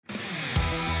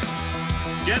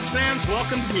Jets fans,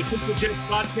 welcome to the Official Jets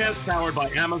podcast powered by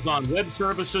Amazon Web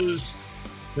Services.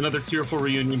 Another tearful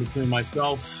reunion between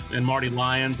myself and Marty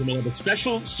Lyons, and we'll have a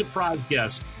special surprise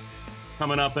guest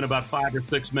coming up in about 5 or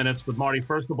 6 minutes. But Marty,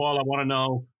 first of all, I want to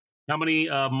know how many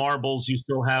marbles you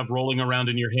still have rolling around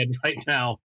in your head right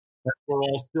now that we're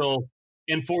all still,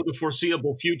 and for the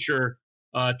foreseeable future,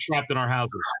 trapped in our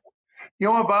houses. You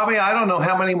know what, Bobby? I don't know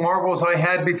how many marbles I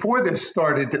had before this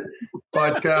started,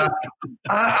 but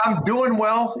I'm doing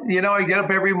well. You know, I get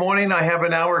up every morning. I have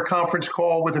an hour conference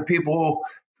call with the people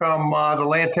from the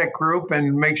Lantec Group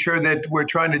and make sure that we're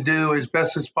trying to do as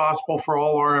best as possible for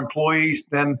all our employees.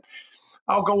 Then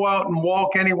I'll go out and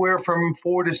walk anywhere from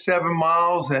 4 to 7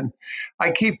 miles. And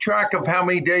I keep track of how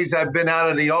many days I've been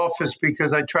out of the office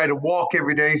because I try to walk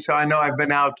every day. So I know I've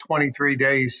been out 23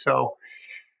 days. So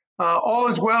all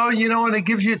is well, you know, and it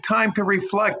gives you time to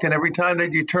reflect. And every time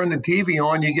that you turn the TV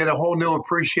on, you get a whole new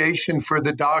appreciation for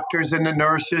the doctors and the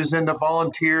nurses and the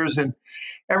volunteers and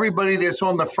everybody that's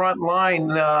on the front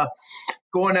line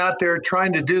going out there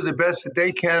trying to do the best that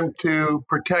they can to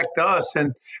protect us.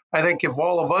 And I think if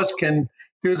all of us can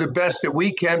do the best that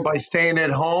we can by staying at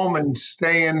home and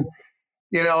staying,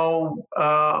 you know,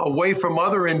 away from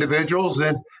other individuals,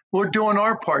 and we're doing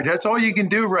our part. That's all you can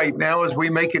do right now as we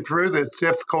make it through this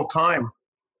difficult time.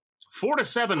 4 to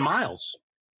 7 miles.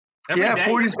 Every day?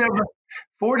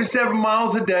 4 to 7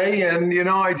 miles a day. And, you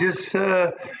know, I just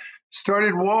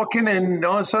started walking, and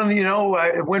all of a sudden, you know,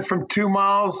 I went from 2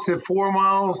 miles to 4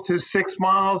 miles to 6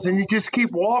 miles, and you just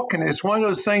keep walking. It's one of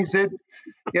those things that,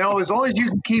 you know, as long as you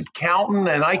can keep counting,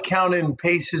 and I count in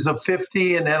paces of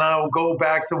 50, and then I'll go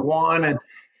back to 1, and,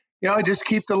 you know, I just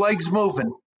keep the legs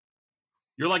moving.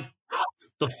 You're like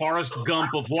the Forrest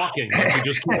Gump of walking. Like you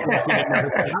just keep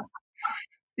walking.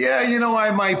 Yeah, you know,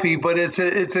 I might be, but it's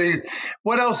a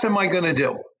what else am I going to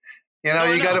do? You know,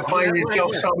 you got to find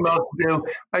yourself something else to do.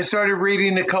 I started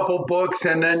reading a couple books,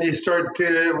 and then you start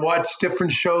to watch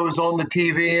different shows on the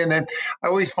TV. And then I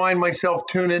always find myself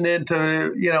tuning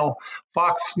into, you know,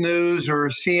 Fox News or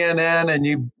CNN, and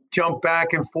you jump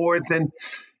back and forth. And,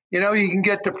 you know, you can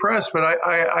get depressed. But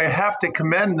I have to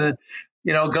commend the,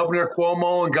 you know, Governor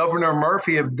Cuomo and Governor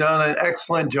Murphy have done an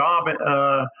excellent job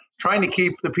trying to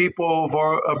keep the people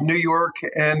of New York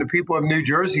and the people of New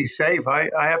Jersey safe.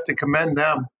 I have to commend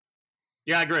them.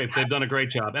 Yeah, I agree. They've done a great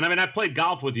job. And I mean, I played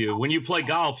golf with you. When you play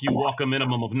golf, you walk a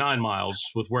minimum of 9 miles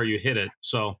with where you hit it.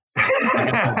 So it's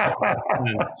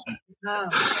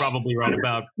probably right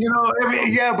about. You know,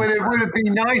 yeah, but it would be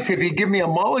nice if you give me a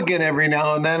mulligan every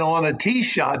now and then on a tee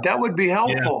shot. That would be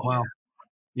helpful. Yeah, well,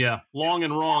 yeah. Long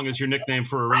and wrong is your nickname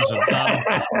for a reason.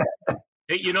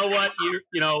 Hey, you know what?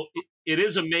 It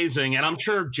is amazing. And I'm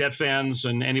sure Jet fans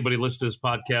and anybody listening to this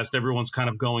podcast, everyone's kind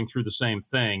of going through the same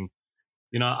thing.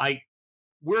 You know,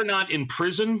 we're not in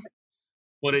prison,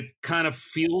 but it kind of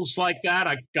feels like that.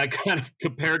 I kind of,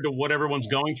 compared to what everyone's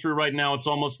going through right now, it's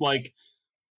almost like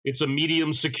it's a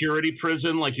medium security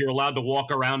prison. Like you're allowed to walk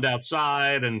around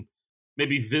outside and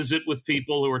maybe visit with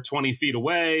people who are 20 feet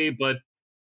away. But,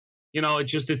 you know,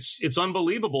 it's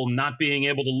unbelievable not being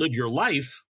able to live your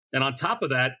life. And on top of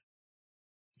that,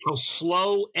 how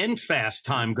slow and fast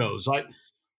time goes.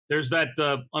 There's that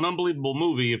an unbelievable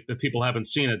movie, if people haven't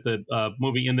seen it, the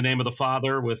movie In the Name of the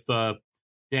Father with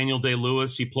Daniel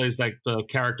Day-Lewis. He plays that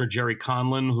character, Jerry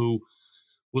Conlon, who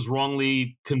was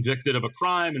wrongly convicted of a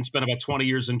crime and spent about 20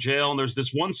 years in jail. And there's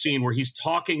this one scene where he's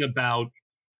talking about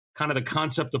kind of the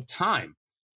concept of time.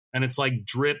 And it's like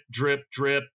drip, drip,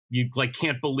 drip. You like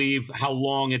can't believe how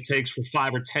long it takes for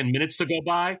 5 or 10 minutes to go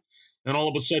by. And all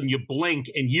of a sudden you blink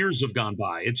and years have gone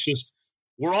by. It's just,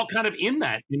 we're all kind of in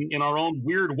that in our own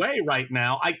weird way right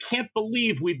now. I can't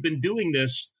believe we've been doing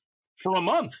this for a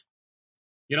month.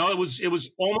 You know, it was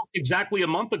almost exactly a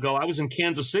month ago. I was in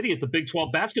Kansas City at the Big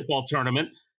 12 basketball tournament,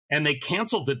 and they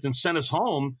canceled it and sent us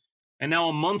home. And now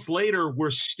a month later, we're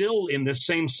still in this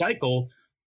same cycle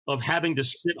of having to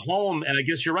sit home. And I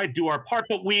guess you're right, do our part.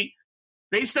 But we,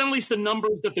 based on at least the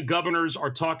numbers that the governors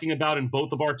are talking about in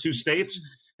both of our 2 states,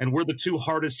 and we're the 2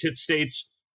 hardest hit states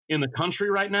in the country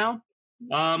right now,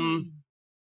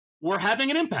 we're having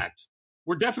an impact.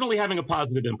 We're definitely having a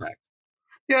positive impact.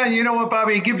 Yeah, you know what,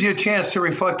 Bobby? It gives you a chance to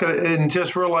reflect and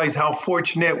just realize how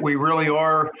fortunate we really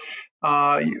are,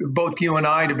 both you and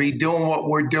I, to be doing what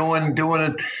we're doing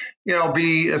it, you know,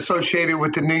 be associated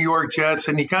with the New York Jets.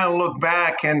 And you kind of look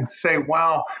back and say,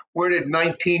 wow, where did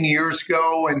 19 years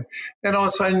go? And then all of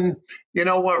a sudden, you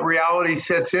know what, reality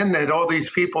sets in that all these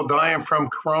people dying from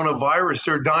coronavirus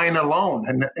are dying alone.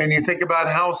 And you think about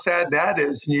how sad that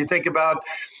is. And you think about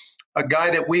a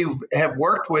guy that we have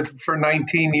worked with for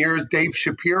 19 years, Dave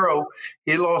Shapiro.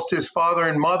 He lost his father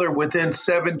and mother within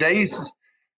 7 days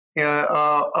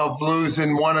of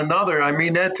losing one another. I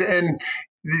mean, and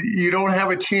you don't have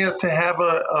a chance to have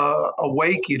a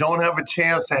wake. You don't have a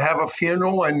chance to have a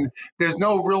funeral, and there's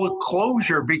no real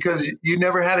closure because you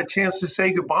never had a chance to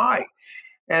say goodbye.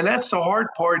 And that's the hard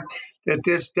part that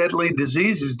this deadly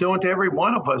disease is doing to every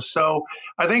one of us. So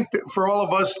I think that for all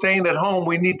of us staying at home,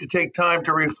 we need to take time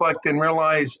to reflect and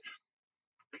realize,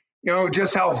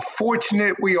 just how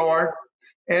fortunate we are,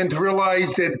 and to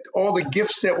realize that all the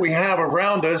gifts that we have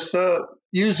around us,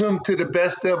 use them to the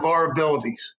best of our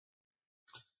abilities.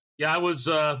 Yeah, I was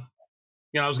going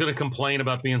to complain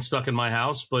about being stuck in my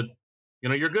house, but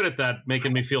you're good at that,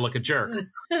 making me feel like a jerk.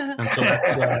 And so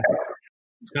that's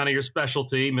it's kind of your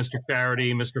specialty, Mr.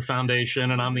 Charity, Mr. Foundation,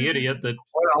 and I'm the idiot that.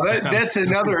 Well, that's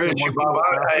another issue, Bob.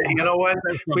 You know what?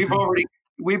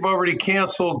 We've already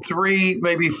canceled 3,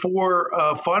 maybe 4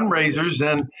 fundraisers,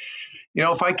 and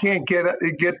if I can't get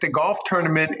the golf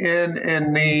tournament in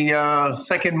the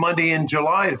second Monday in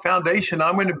July, the foundation,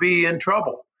 I'm going to be in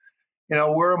trouble.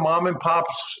 We're a mom and pop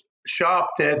shop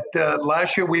that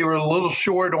last year we were a little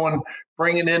short on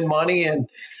bringing in money, and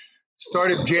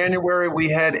start of January we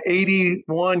had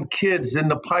 81 kids in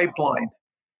the pipeline.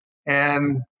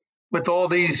 And with all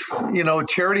these,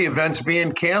 charity events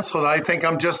being canceled, I think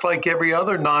I'm just like every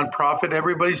other nonprofit.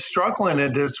 Everybody's struggling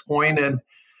at this point. And,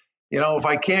 if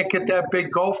I can't get that big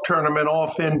golf tournament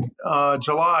off in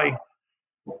July,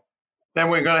 then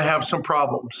we're going to have some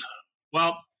problems.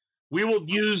 Well, we will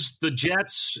use the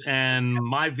jets and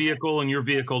my vehicle and your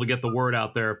vehicle to get the word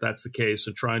out there if that's the case,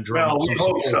 and try and drum up some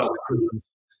support. So.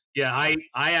 Yeah, I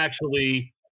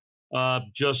actually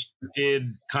just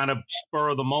did kind of spur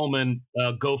of the moment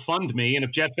GoFundMe. And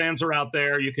if Jet fans are out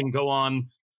there, you can go on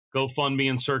GoFundMe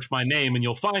and search my name and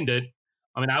you'll find it.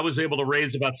 I mean, I was able to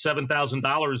raise about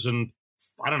 $7,000 in,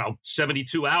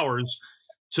 72 hours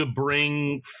to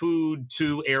bring food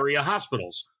to area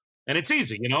hospitals. And it's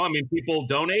easy, people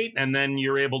donate and then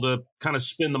you're able to kind of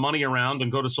spin the money around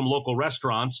and go to some local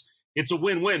restaurants. It's a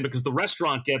win-win because the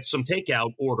restaurant gets some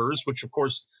takeout orders, which, of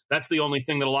course, that's the only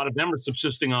thing that a lot of them are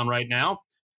subsisting on right now.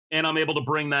 And I'm able to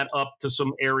bring that up to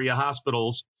some area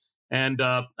hospitals. And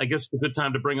I guess it's a good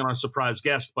time to bring in our surprise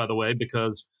guest, by the way,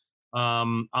 because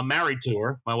I'm married to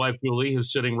her, my wife, Julie,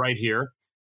 who's sitting right here.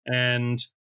 And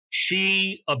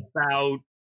she, about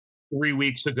 3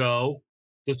 weeks ago,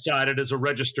 decided as a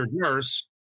registered nurse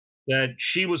that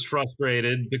she was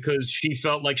frustrated because she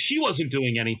felt like she wasn't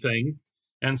doing anything.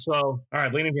 And so, all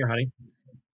right, lean in here, honey.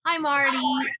 Hi, Marty.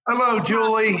 Hello,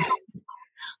 Julie.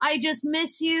 I just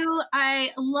miss you.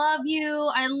 I love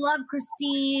you. I love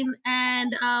Christine,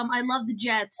 and I love the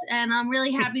Jets. And I'm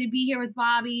really happy to be here with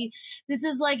Bobby. This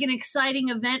is like an exciting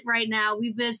event right now.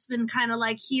 We've just been kind of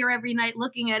like here every night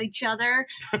looking at each other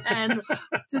and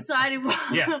deciding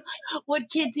what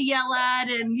kid to yell at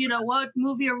and, what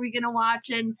movie are we going to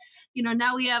watch. And,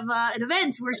 now we have an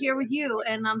event. We're here with you,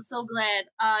 and I'm so glad.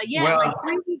 Like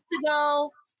 3 weeks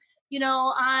ago,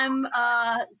 I'm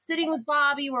sitting with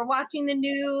Bobby, we're watching the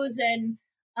news and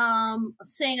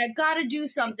saying, I've got to do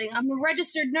something. I'm a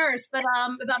registered nurse, but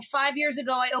about 5 years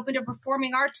ago, I opened a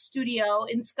performing arts studio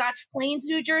in Scotch Plains,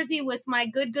 New Jersey with my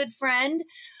good friend,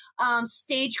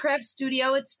 Stagecraft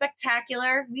Studio. It's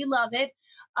spectacular. We love it.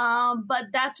 But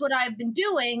that's what I've been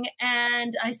doing.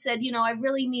 And I said, I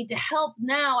really need to help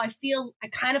now. I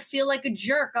kind of feel like a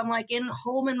jerk. I'm like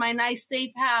home in my nice,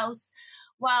 safe house,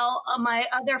 while my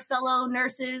other fellow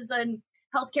nurses and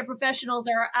healthcare professionals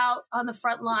are out on the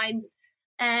front lines.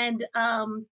 And I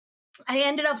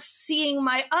ended up seeing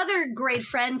my other great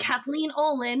friend, Kathleen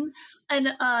Olin,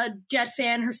 a Jet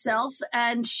fan herself,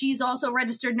 and she's also a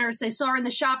registered nurse. I saw her in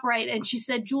the ShopRite, and she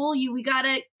said, Jewel,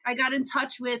 I got in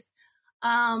touch with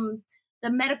the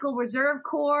Medical Reserve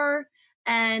Corps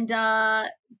and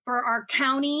for our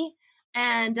county,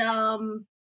 and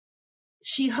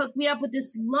she hooked me up with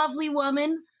this lovely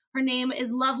woman. Her name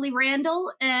is Lovely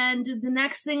Randall. And the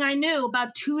next thing I knew,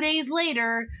 about 2 days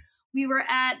later, we were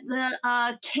at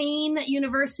the Kane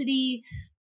University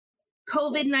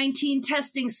COVID-19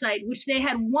 testing site, which they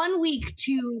had 1 week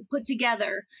to put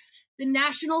together. The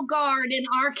National Guard and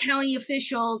our county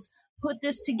officials put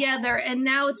this together, and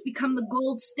now it's become the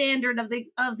gold standard of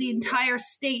the entire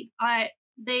state.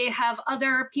 They have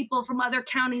other people from other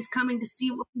counties coming to see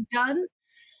what we've done.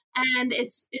 And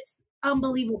it's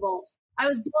unbelievable. I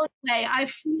was blown away. I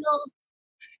feel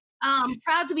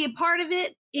proud to be a part of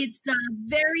it. It's a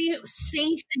very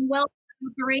safe and well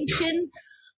operation.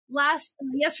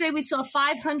 Yesterday we saw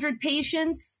 500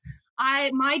 patients.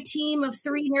 My team of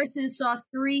 3 nurses saw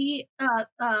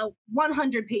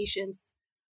 100 patients.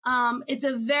 It's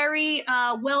a very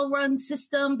well-run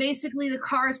system. Basically, the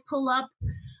cars pull up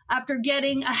after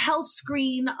getting a health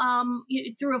screen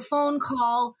through a phone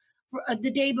call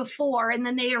the day before, and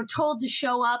then they are told to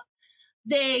show up.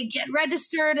 They get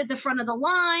registered at the front of the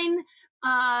line.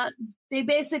 They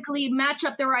basically match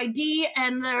up their ID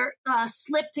and their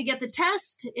slip to get the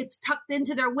test. It's tucked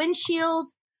into their windshield.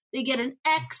 They get an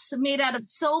X made out of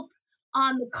soap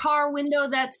on the car window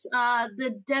that's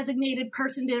the designated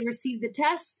person to receive the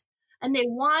test. And they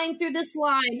wind through this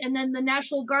line, and then the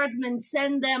National Guardsmen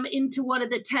send them into one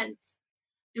of the tents.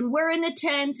 And we're in the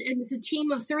tent, and it's a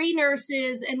team of 3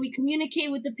 nurses, and we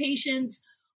communicate with the patients,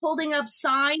 holding up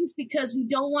signs because we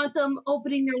don't want them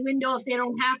opening their window if they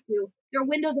don't have to. Their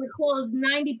windows are closed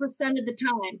 90% of the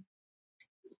time.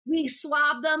 We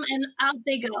swab them and out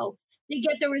they go. They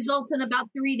get the results in about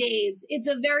 3 days. It's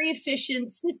a very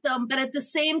efficient system, but at the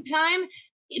same time,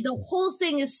 the whole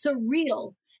thing is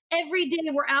surreal. Every day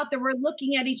we're out there, we're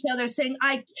looking at each other saying,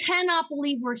 I cannot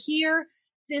believe we're here.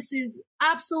 This is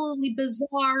absolutely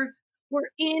bizarre. We're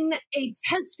in a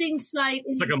testing site.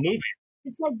 It's like a movie.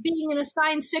 It's like being in a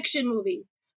science fiction movie.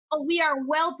 But we are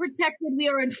well protected. We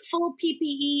are in full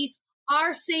PPE.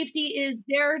 Our safety is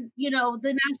the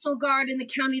National Guard in the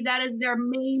county. That is their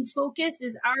main focus,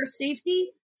 is our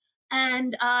safety.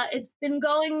 And it's been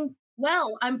going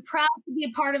well. I'm proud to be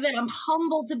a part of it. I'm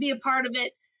humbled to be a part of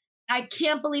it. I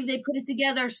can't believe they put it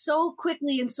together so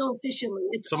quickly and so efficiently.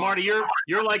 So, Marty,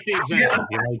 you're like the example.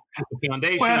 You're like the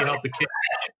foundation. You help the kids.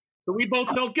 So we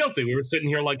both felt guilty. We were sitting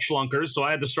here like schlunkers, so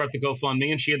I had to start the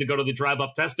GoFundMe, and she had to go to the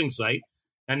drive-up testing site.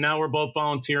 And now we're both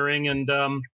volunteering, and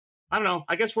I don't know.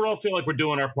 I guess we all feel like we're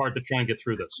doing our part to try and get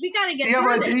through this. We got to get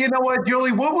through this. You know what,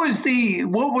 Julie? What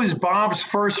was Bob's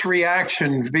first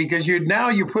reaction? Because you're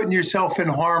putting yourself in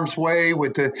harm's way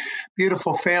with the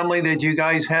beautiful family that you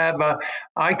guys have.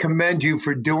 I commend you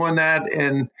for doing that,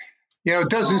 and it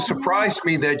doesn't surprise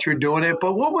me that you're doing it.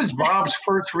 But what was Bob's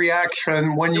first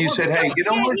reaction when you said, "Hey, you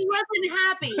know what?" He wasn't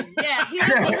happy. Yeah, he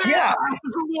wasn't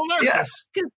happy. Yes,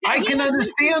 I can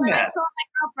understand that.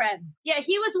 Girlfriend. Yeah,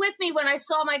 he was with me when I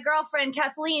saw my girlfriend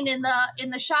Kathleen in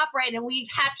the shop, right, and we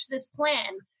hatched this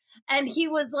plan. And he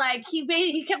was like,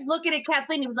 he kept looking at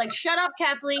Kathleen. He was like, "Shut up,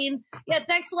 Kathleen. Yeah,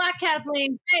 thanks a lot,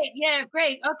 Kathleen. Great, yeah,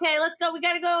 great. Okay, let's go. We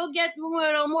got to go get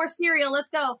more cereal. Let's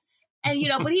go." And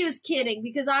but he was kidding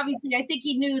because obviously I think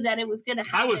he knew that it was going to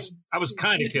happen. I was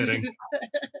kind of kidding.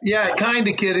 Yeah, kind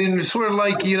of kidding. Sort of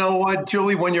like, you know what,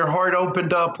 Julie, when your heart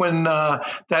opened up when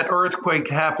that earthquake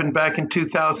happened back in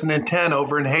 2010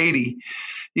 over in Haiti,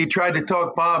 you tried to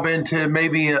talk Bob into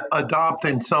maybe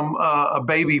adopting a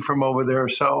baby from over there.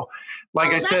 So,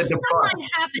 like I said, that might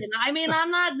happen. I mean,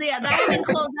 I'm not there. That didn't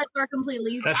close that door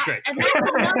completely. That's great. And that's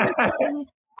another thing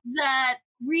that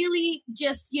really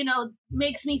just,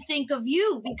 makes me think of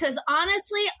you, because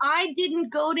honestly, I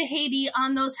didn't go to Haiti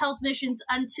on those health missions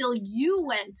until you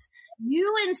went.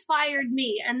 You inspired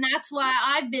me, and that's why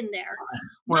I've been there.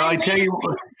 Well, I tell you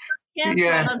what,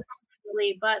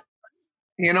 but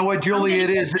you know what, Julie, it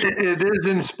is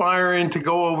inspiring to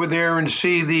go over there and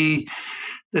see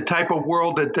the type of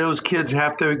world that those kids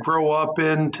have to grow up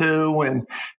into and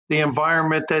the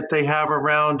environment that they have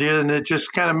around you. And it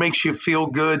just kind of makes you feel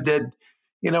good that,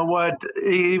 you know what,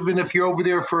 even if you're over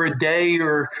there for a day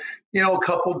or, a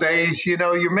couple days,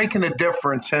 you're making a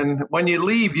difference. And when you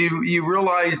leave, you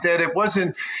realize that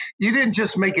you didn't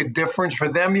just make a difference for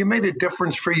them, you made a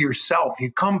difference for yourself.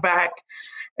 You come back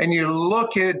and you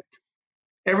look at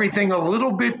everything a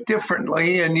little bit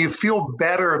differently and you feel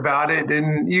better about it,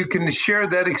 and you can share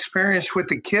that experience with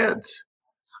the kids.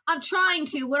 I'm trying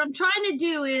to. What I'm trying to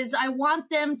do is I want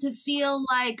them to feel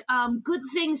like good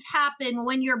things happen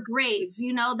when you're brave.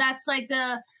 That's like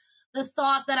the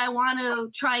thought that I want to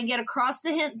try and get across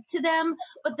to them.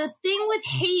 But the thing with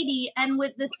Haiti and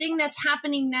with the thing that's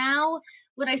happening now,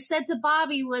 what I said to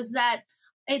Bobby was that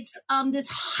it's this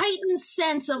heightened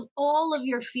sense of all of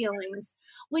your feelings.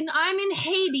 When I'm in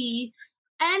Haiti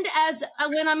and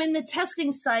when I'm in the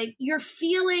testing site, you're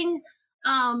feeling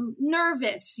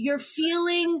nervous. You're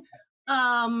feeling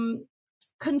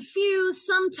confused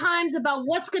sometimes about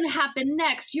what's going to happen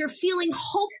next. You're feeling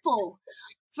hopeful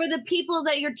for the people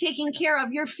that you're taking care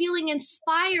of. You're feeling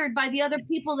inspired by the other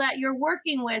people that you're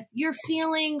working with. You're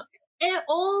feeling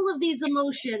all of these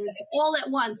emotions all at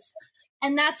once.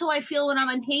 And that's how I feel when I'm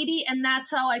in Haiti, and that's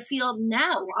how I feel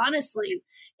now. Honestly,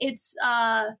 it's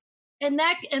and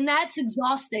that's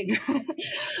exhausting.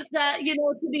 That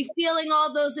to be feeling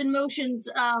all those emotions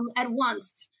at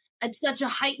once at such a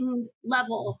heightened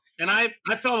level. And I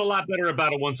felt a lot better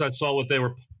about it once I saw what they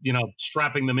were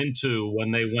strapping them into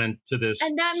when they went to this.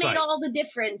 And that site. Made all the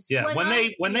difference. Yeah,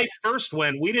 when they first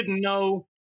went, we didn't know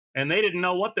and they didn't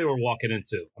know what they were walking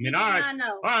into. I mean, all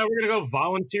right, we're going to go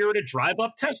volunteer at a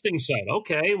drive-up testing site.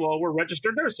 Okay, well, we're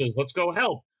registered nurses. Let's go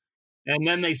help. And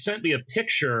then they sent me a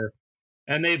picture,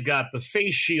 and they've got the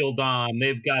face shield on.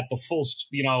 They've got the full,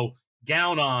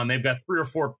 gown on. They've got 3 or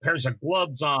 4 pairs of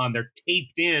gloves on. They're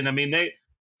taped in. I mean,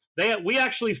 we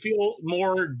actually feel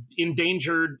more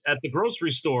endangered at the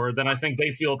grocery store than I think they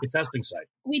feel at the testing site.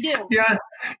 We do. Yeah.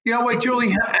 You know what,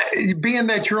 Julie, being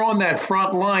that you're on that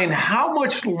front line, how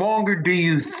much longer do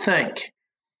you think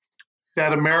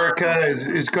that America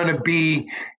is going to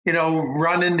be,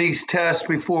 running these tests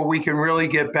before we can really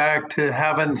get back to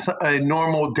having a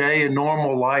normal day, a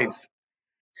normal life?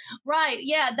 Right.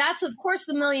 Yeah, that's of course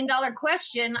the $1 million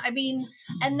question. I mean,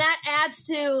 and that adds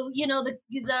to,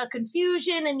 the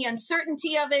confusion and the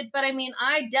uncertainty of it. But I mean,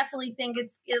 I definitely think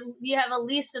we have at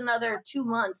least another 2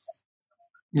 months.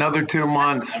 Another 2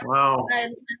 months. Wow.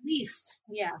 At least.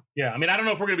 Yeah. Yeah. I mean, I don't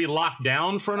know if we're going to be locked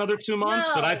down for another 2 months,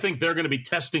 but I think they're going to be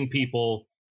testing people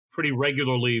pretty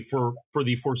regularly for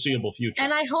the foreseeable future.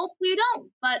 And I hope we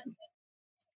don't, but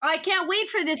I can't wait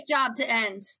for this job to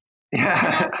end. Yeah.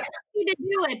 I'm happy to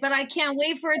do it, but I can't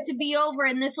wait for it to be over.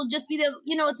 And this will just be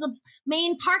it's the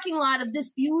main parking lot of this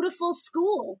beautiful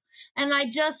school. And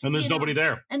there's nobody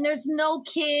there. And there's no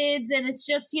kids. And it's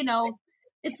just,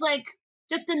 it's like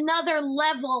just another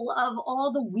level of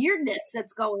all the weirdness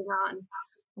that's going on.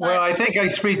 Well, I think I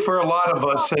speak for a lot of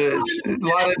us, a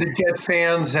lot of the Jet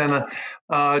fans and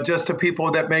just the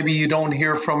people that maybe you don't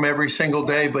hear from every single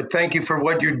day. But thank you for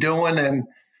what you're doing. And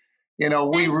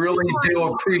we really do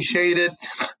appreciate it.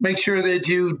 Make sure that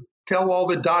you tell all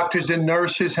the doctors and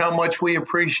nurses how much we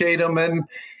appreciate them. And,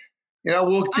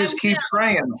 we'll just keep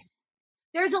praying.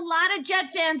 There's a lot of Jet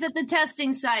fans at the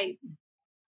testing site.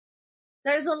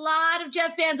 There's a lot of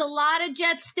Jet fans, a lot of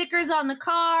Jet stickers on the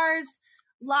cars,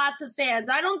 lots of fans.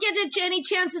 I don't get any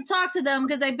chance to talk to them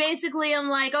because I basically am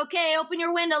like, okay, open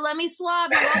your window. Let me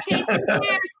swab you. Okay, take care.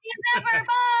 See you never.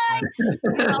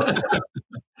 Bye.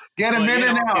 Get them in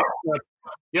and out.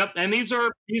 Yep, and these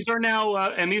are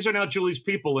now Julie's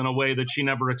people in a way that she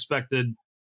never expected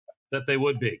that they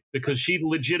would be, because she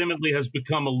legitimately has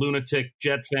become a lunatic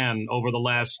Jet fan over the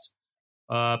last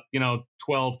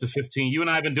 12 to 15. You and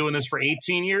I have been doing this for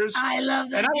 18 years. I love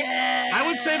the Jets. I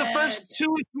would say the first 2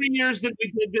 or 3 years that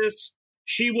we did this,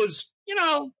 she was,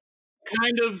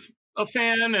 kind of a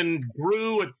fan and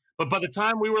grew. But by the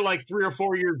time we were like 3 or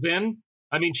 4 years in,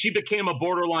 I mean, she became a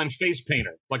borderline face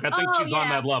painter. Like, I think she's on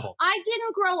that level. I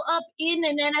didn't grow up in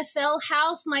an NFL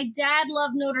house. My dad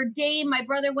loved Notre Dame. My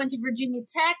brother went to Virginia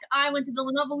Tech. I went to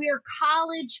Villanova. We were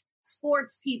college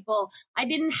sports people. I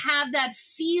didn't have that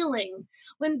feeling.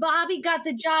 When Bobby got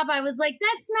the job, I was like,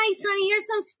 that's nice, honey. Here's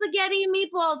some spaghetti and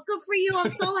meatballs. Good for you. I'm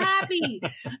so happy.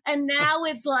 And now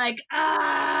it's like,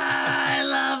 I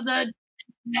love the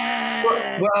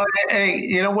Well, hey,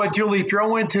 you know what, Julie?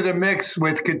 Throw into the mix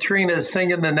with Katrina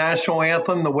singing the national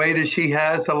anthem the way that she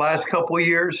has the last couple of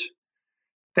years.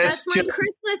 That's my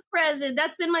Christmas present.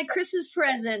 That's been my Christmas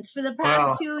present for the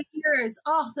past 2 years.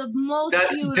 Oh, the most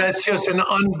beautiful. That's just an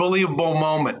unbelievable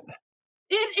moment.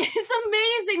 It is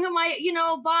amazing.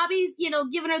 Bobby's,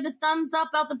 giving her the thumbs up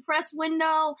out the press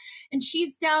window, and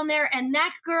she's down there. And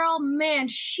that girl, man,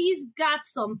 she's got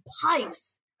some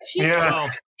pipes.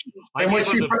 I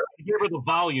gave her the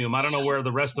volume. I don't know where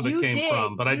the rest of it came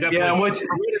from, but I definitely at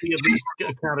least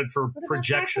accounted for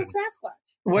projection.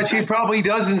 What she probably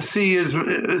doesn't see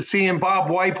is seeing Bob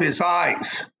wipe his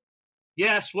eyes.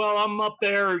 Yes, well, I'm up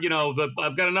there, but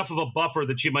I've got enough of a buffer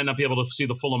that she might not be able to see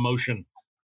the full emotion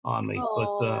on me.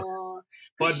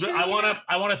 But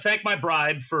I want to thank my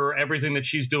bride for everything that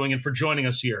she's doing and for joining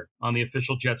us here on the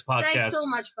Official Jets podcast. Thanks so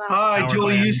much, Bob. All right,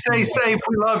 Julie, you stay safe.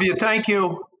 We love you. Thank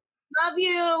you. Love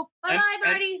you. Bye-bye,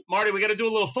 Marty. And Marty, we got to do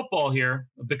a little football here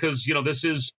because, this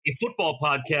is a football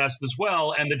podcast as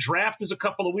well. And the draft is a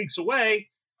couple of weeks away.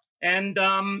 And,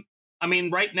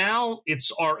 right now it's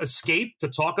our escape to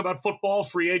talk about football,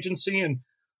 free agency, and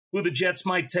who the Jets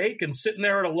might take. And sitting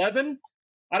there at 11,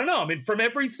 I don't know. I mean, from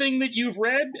everything that you've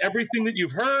read, everything that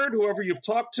you've heard, whoever you've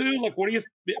talked to, like, what do you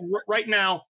right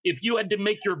now, if you had to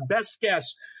make your best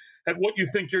guess at what you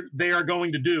think they are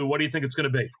going to do, what do you think it's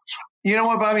going to be? You know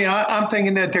what, Bobby? I'm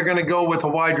thinking that they're going to go with a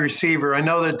wide receiver. I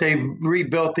know that they've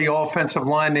rebuilt the offensive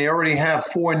line. They already have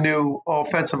 4 new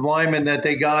offensive linemen that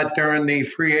they got during the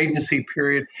free agency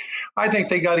period. I think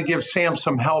they got to give Sam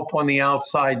some help on the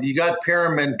outside. You got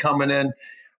Perriman coming in,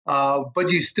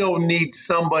 but you still need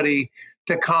somebody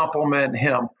to complement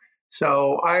him.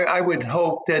 So I would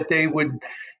hope that they would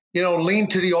lean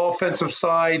to the offensive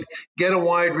side, get a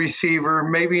wide receiver.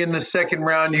 Maybe in the second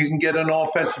round, you can get an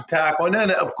offensive tackle. And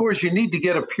then, of course, you need to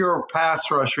get a pure pass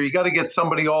rusher. You got to get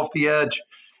somebody off the edge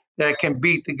that can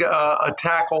beat a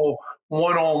tackle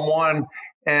one-on-one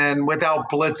and without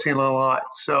blitzing a lot.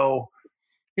 So,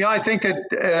 I think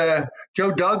that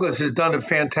Joe Douglas has done a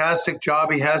fantastic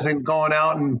job. He hasn't gone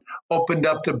out and opened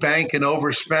up the bank and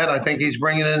overspent. I think he's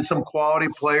bringing in some quality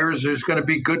players. There's going to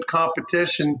be good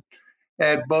competition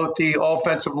at both the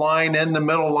offensive line and the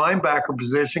middle linebacker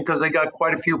position because they got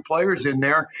quite a few players in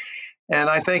there. And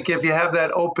I think if you have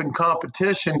that open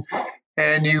competition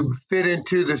and you fit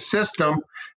into the system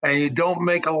and you don't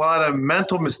make a lot of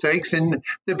mental mistakes, and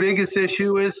the biggest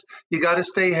issue is you got to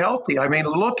stay healthy. I mean,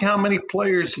 look how many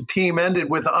players the team ended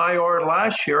with IR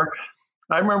last year.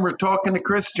 I remember talking to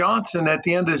Chris Johnson at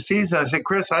the end of the season. I said,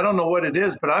 Chris, I don't know what it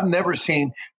is, but I've never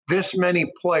seen this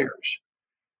many players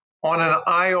on an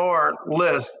IR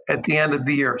list at the end of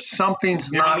the year.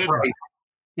 Something's not right.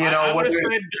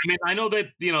 I know that,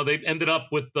 they ended up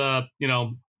with,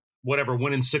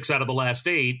 winning 6 out of the last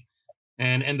 8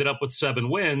 and ended up with 7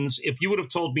 wins. If you would have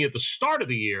told me at the start of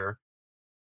the year,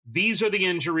 these are the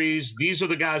injuries, these are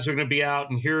the guys who are going to be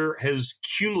out, and here is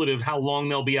cumulative how long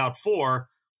they'll be out for,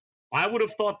 I would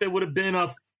have thought they would have been a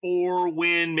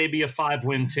 4-win, maybe a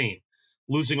 5-win team,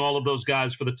 losing all of those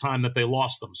guys for the time that they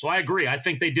lost them. So I agree. I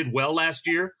think they did well last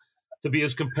year to be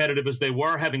as competitive as they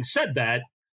were. Having said that,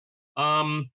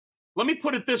 let me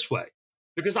put it this way,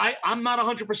 because I'm not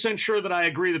 100% sure that I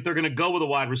agree that they're going to go with a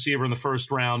wide receiver in the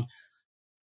first round.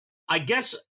 I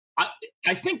guess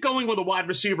I think going with a wide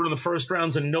receiver in the first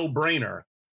round is a no-brainer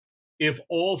if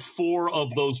all 4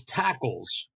 of those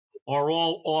tackles are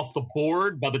all off the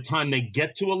board by the time they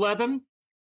get to 11.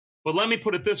 But let me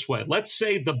put it this way. Let's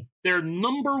say their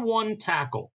number 1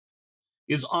 tackle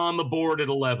is on the board at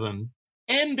 11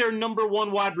 and their number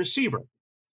 1 wide receiver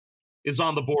is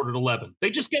on the board at 11. They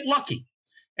just get lucky.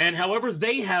 And however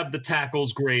they have the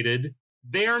tackles graded,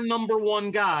 their number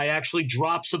 1 guy actually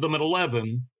drops to them at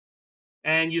 11.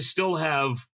 And you still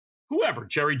have whoever,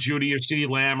 Jerry Jeudy or CeeDee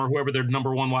Lamb or whoever their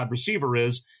number 1 wide receiver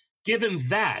is. Given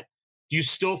that, do you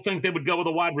still think they would go with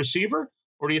a wide receiver?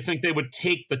 Or do you think they would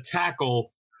take the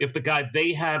tackle if the guy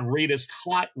they had rated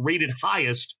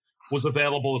highest was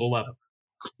available at 11?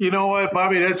 You know what,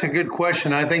 Bobby, that's a good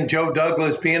question. I think Joe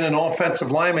Douglas, being an offensive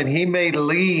lineman, he may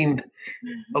lean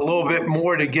a little bit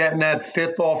more to getting that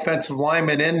 5th offensive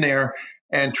lineman in there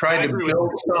and try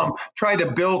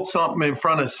to build something in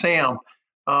front of Sam.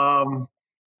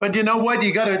 But you know what?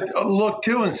 You got to look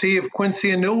too and see if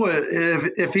Quincy Enunwa,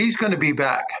 if he's going to be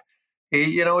back.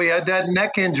 He had that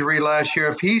neck injury last year.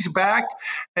 If he's back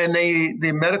and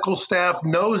the medical staff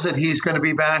knows that he's going to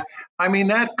be back, I mean,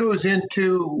 that goes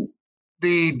into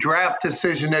the draft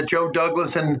decision that Joe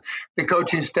Douglas and the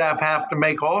coaching staff have to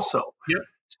make also. Yep.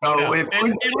 So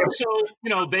and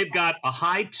also, they've got a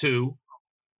high 2.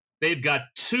 They've got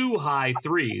 2 high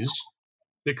 3s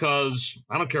because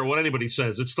I don't care what anybody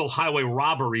says. It's still highway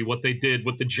robbery what they did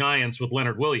with the Giants with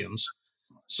Leonard Williams.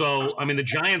 So, I mean, the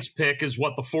Giants pick is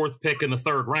the 4th pick in the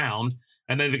 3rd round,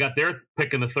 and then they got their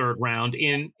pick in the 3rd round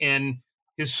in an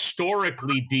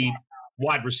historically deep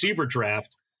wide receiver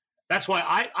draft. That's why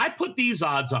I put these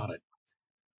odds on it.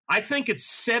 I think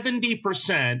it's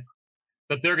 70%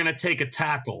 that they're going to take a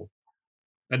tackle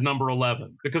at number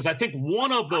 11 because I think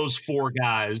one of those 4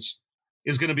 guys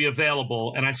is going to be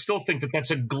available, and I still think that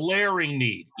that's a glaring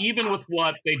need, even with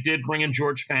what they did bring in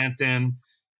George Fant in,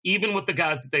 even with the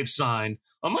guys that they've signed.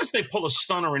 Unless they pull a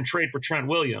stunner and trade for Trent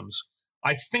Williams,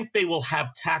 I think they will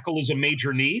have tackle as a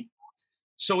major need.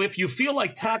 So if you feel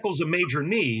like tackle's a major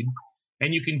need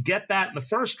and you can get that in the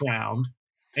first round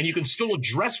and you can still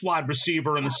address wide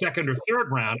receiver in the 2nd or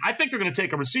 3rd round, I think they're going to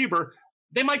take a receiver.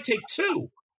 They might take 2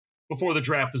 before the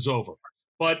draft is over.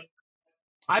 But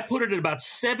I put it at about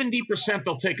 70%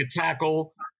 they'll take a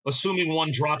tackle, assuming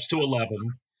one drops to 11.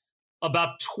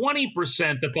 About 20%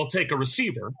 that they'll take a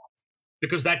receiver,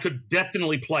 because that could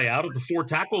definitely play out if the 4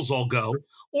 tackles all go.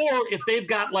 Or if they've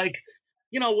got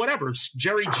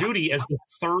Jerry Jeudy as the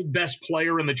 3rd best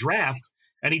player in the draft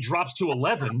and he drops to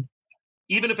 11,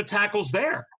 even if a tackle's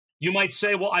there, you might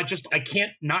say, well, I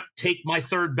can't not take my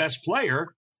 3rd best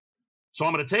player, so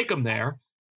I'm going to take him there.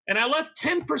 And I left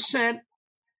 10%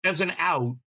 as an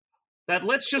out that,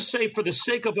 let's just say for the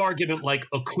sake of argument, like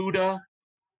Okudah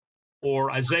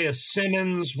or Isaiah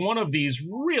Simmons, one of these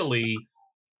really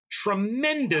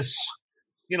tremendous,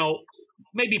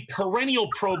 maybe perennial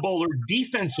Pro Bowler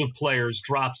defensive players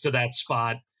drops to that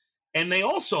spot. And they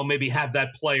also maybe have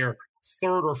that player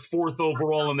 3rd or 4th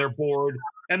overall on their board.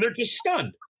 And they're just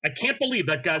stunned. I can't believe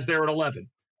that guy's there at 11.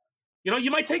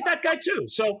 you might take that guy too.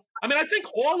 So, I mean, I think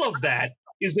all of that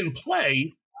is in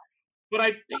play, but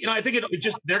I think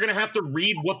they're going to have to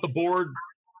read what the board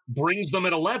brings them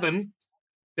at 11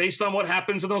 based on what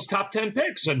happens in those top 10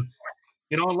 picks. And,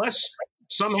 unless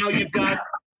somehow you've got,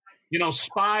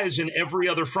 spies in every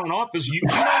other front office, you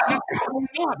don't necessarily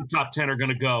know how the top 10 are going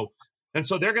to go. And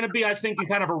so they're going to be, I think, in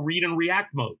kind of a read and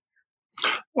react mode.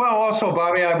 Well, also,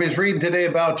 Bobby, I was reading today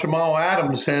about Jamal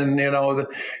Adams and,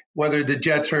 whether the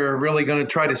Jets are really going to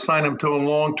try to sign him to a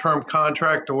long-term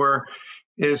contract, or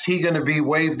is he going to be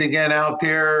waived again out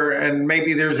there? And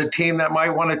maybe there's a team that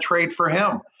might want to trade for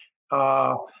him.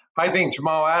 I think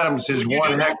Jamal Adams is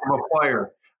one heck of a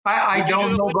player. I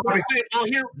don't know. Well,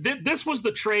 here, this was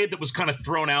the trade that was kind of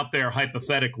thrown out there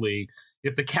hypothetically.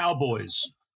 If the Cowboys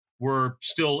were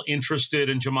still interested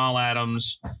in Jamal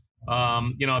Adams,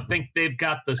 I think they've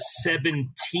got the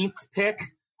 17th pick,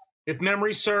 if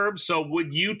memory serves. So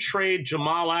would you trade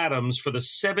Jamal Adams for the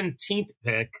 17th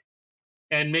pick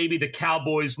and maybe the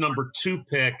Cowboys' number 2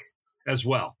 pick as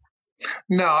well?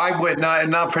 No, I would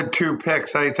not for 2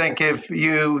 picks. I think if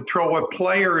you throw a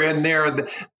player in there,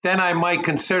 then I might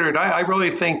consider it. I really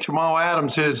think Jamal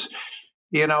Adams is,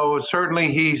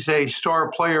 certainly he's a star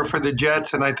player for the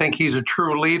Jets, and I think he's a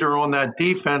true leader on that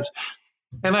defense.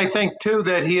 And I think, too,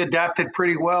 that he adapted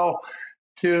pretty well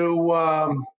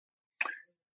to,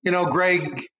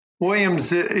 Greg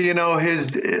Williams,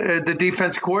 the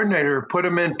defense coordinator, put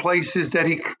him in places that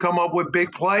he could come up with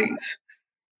big plays.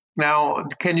 Now,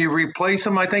 can you replace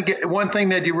him? I think one thing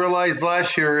that you realized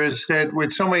last year is that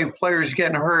with so many players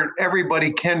getting hurt,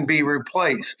 everybody can be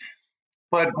replaced.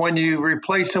 But when you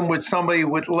replace them with somebody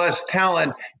with less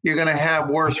talent, you're going to have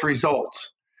worse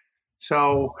results.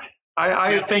 So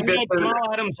I think that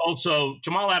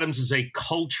Jamal Adams is a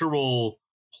cultural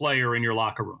player in your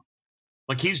locker room.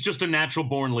 Like, he's just a natural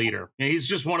born leader. And he's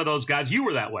just one of those guys. You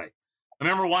were that way. I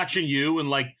remember watching you and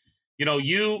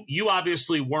you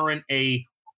obviously weren't a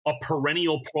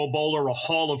perennial Pro Bowler, a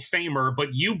Hall of Famer, but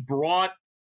you brought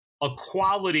a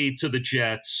quality to the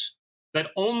Jets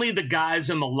that only the guys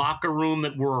in the locker room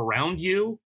that were around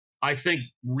you, I think,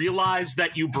 realized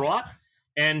that you brought.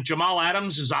 And Jamal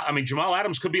Adams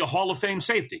could be a Hall of Fame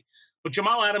safety, but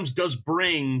Jamal Adams does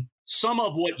bring some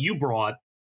of what you brought,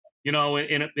 in a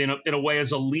way,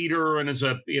 as a leader and as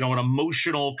an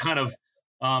emotional kind of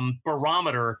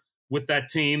barometer with that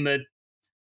team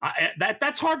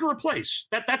that's hard to replace.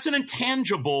 That's an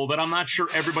intangible that I'm not sure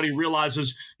everybody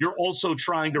realizes you're also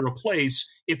trying to replace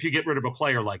if you get rid of a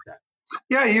player like that.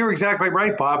 Yeah, you're exactly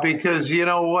right, Bob, because you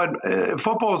know what?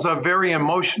 Football is a very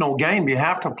emotional game. You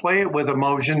have to play it with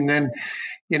emotion, and,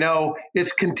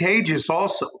 it's contagious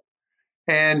also.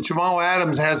 And Jamal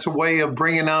Adams has a way of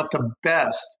bringing out the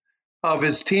best of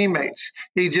his teammates.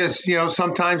 He just,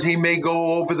 sometimes he may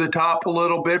go over the top a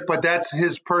little bit, but that's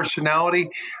his personality.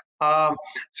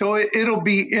 So it'll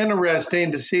be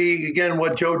interesting to see, again,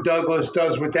 what Joe Douglas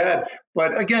does with that.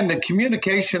 But again, the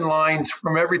communication lines,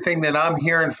 from everything that I'm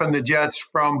hearing from the Jets,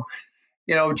 from,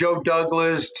 Joe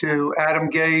Douglas to Adam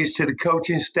Gase to the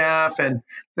coaching staff and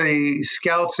the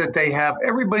scouts that they have,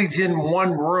 everybody's in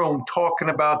one room talking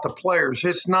about the players.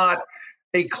 It's not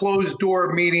a closed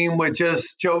door meeting with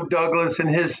just Joe Douglas and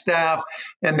his staff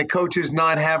and the coaches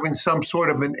not having some sort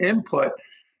of an input.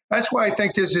 That's why I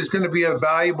think this is going to be a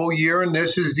valuable year, and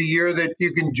this is the year that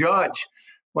you can judge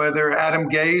whether Adam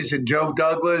Gase and Joe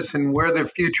Douglas and where the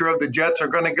future of the Jets are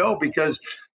going to go, because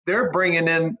they're bringing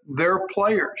in their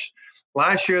players.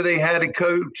 Last year they had to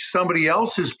coach somebody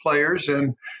else's players,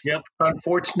 and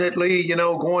unfortunately,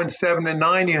 going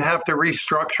 7-9, you have to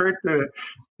restructure it.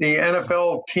 The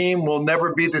NFL team will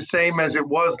never be the same as it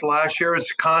was last year.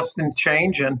 It's a constant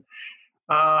change, and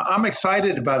I'm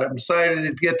excited about it. I'm excited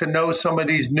to get to know some of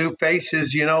these new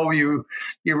faces. You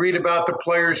read about the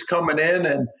players coming in,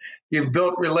 and you've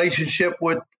built relationship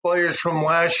with players from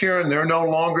last year, and they're no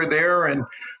longer there. And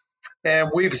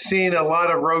we've seen a lot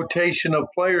of rotation of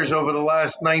players over the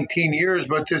last 19 years.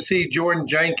 But to see Jordan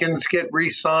Jenkins get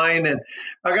re-signed, and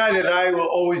a guy that I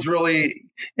always really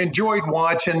enjoyed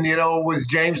watching, was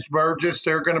James Burgess.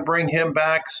 They're going to bring him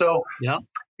back. So,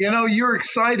 you're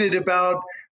excited about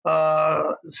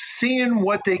seeing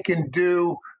what they can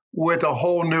do with a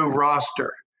whole new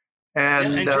roster.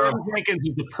 And Jordan Jenkins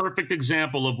is the perfect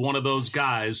example of one of those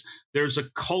guys. There's a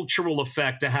cultural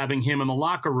effect to having him in the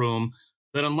locker room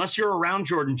that, unless you're around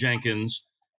Jordan Jenkins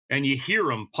and you hear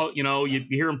him, you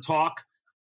hear him talk,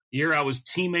 you hear how his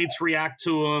teammates react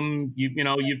to him,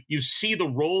 you see the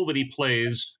role that he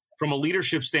plays from a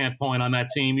leadership standpoint on that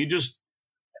team. You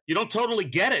don't totally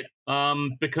get it,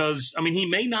 because, he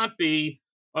may not be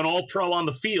an all-pro on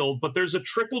the field, but there's a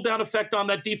trickle-down effect on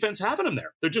that defense having him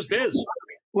there. There just is.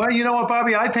 Well, you know what,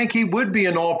 Bobby? I think he would be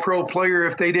an all-pro player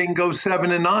if they didn't go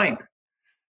 7-9.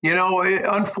 You know,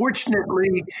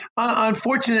 unfortunately,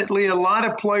 a lot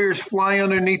of players fly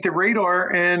underneath the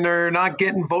radar and they're not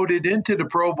getting voted into the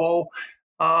Pro Bowl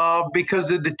because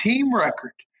of the team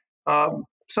record.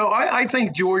 So I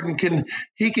think Jordan can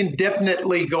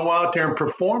definitely go out there and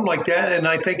perform like that. And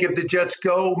I think if the Jets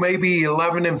go maybe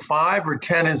 11-5 or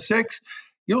 10-6,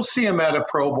 you'll see him at a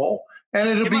Pro Bowl. And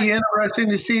it'll be interesting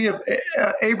to see if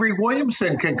Avery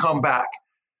Williamson can come back.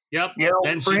 Yep. You know,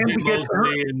 and for him to get hurt.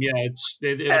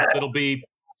 It'll be.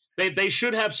 They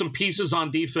should have some pieces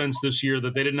on defense this year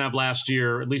that they didn't have last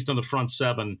year, at least on the front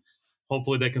seven.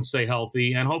 Hopefully they can stay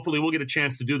healthy, and hopefully we'll get a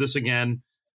chance to do this again,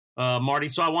 Marty.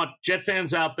 So I want Jet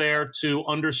fans out there to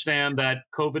understand that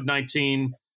COVID-19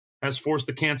 has forced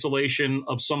the cancellation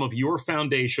of some of your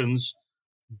foundation's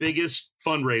biggest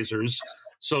fundraisers.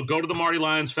 So go to the Marty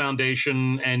Lyons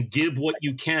Foundation and give what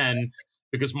you can,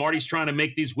 because Marty's trying to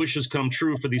make these wishes come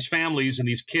true for these families and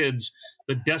these kids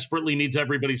that desperately needs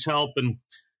everybody's help. And,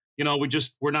 you know,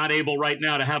 we're not able right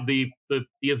now to have the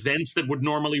events that would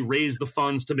normally raise the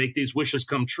funds to make these wishes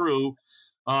come true.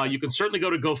 You can certainly go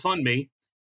to GoFundMe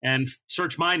and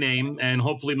search my name, and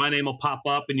hopefully my name will pop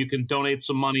up and you can donate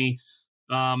some money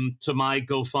to my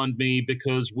GoFundMe,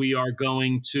 because we are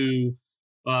going to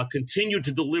continue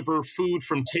to deliver food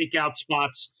from takeout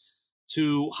spots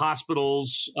to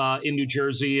hospitals in New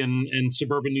Jersey and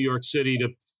suburban New York City to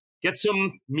get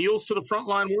some meals to the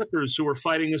frontline workers who are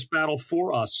fighting this battle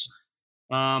for us.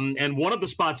 And one of the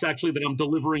spots actually that I'm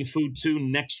delivering food to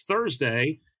next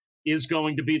Thursday is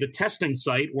going to be the testing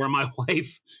site where my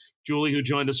wife, Julie, who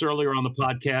joined us earlier on the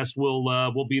podcast,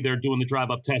 will be there doing the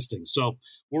drive-up testing. So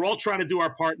we're all trying to do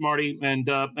our part, Marty, and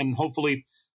hopefully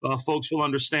folks will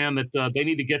understand that they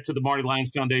need to get to the Marty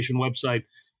Lyons Foundation website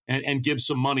and give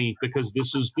some money, because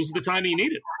this is the time you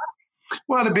need it.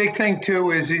 Well, the big thing,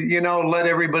 too, is, you know, let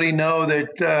everybody know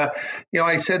that,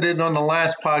 I said it on the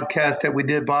last podcast that we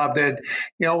did, Bob, that,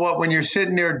 you know what, when you're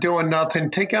sitting there doing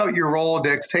nothing, take out your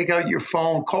Rolodex, take out your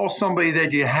phone, call somebody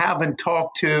that you haven't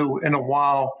talked to in a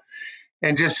while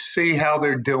and just see how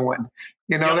they're doing.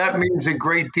 You know, That means a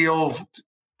great deal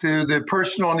to the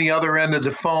person on the other end of the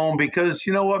phone, because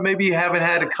you know what, maybe you haven't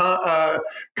had a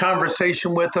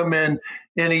conversation with them in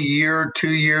a year, 2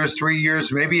 years, 3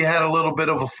 years. Maybe you had a little bit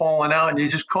of a falling out, and you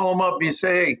just call them up and you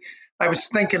say, hey, I was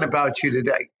thinking about you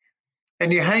today.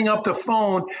 And you hang up the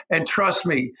phone, and trust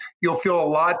me, you'll feel a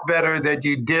lot better that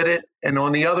you did it. And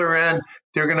on the other end,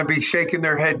 they're going to be shaking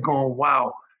their head going,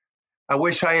 wow, I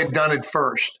wish I had done it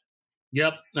first.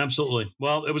 Yep, absolutely.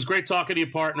 Well, it was great talking to you,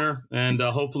 partner, and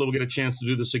hopefully we'll get a chance to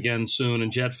do this again soon.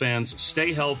 And Jet fans,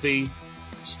 stay healthy,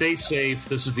 stay safe.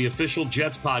 This is the official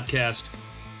Jets podcast,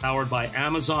 powered by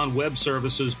Amazon Web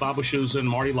Services. Bob Wischusen and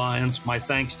Marty Lyons. My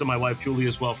thanks to my wife, Julie,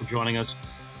 as well, for joining us.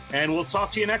 And we'll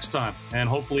talk to you next time. And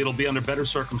hopefully it'll be under better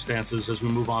circumstances as we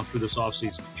move on through this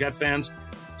offseason. Jet fans,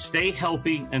 stay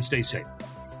healthy and stay safe.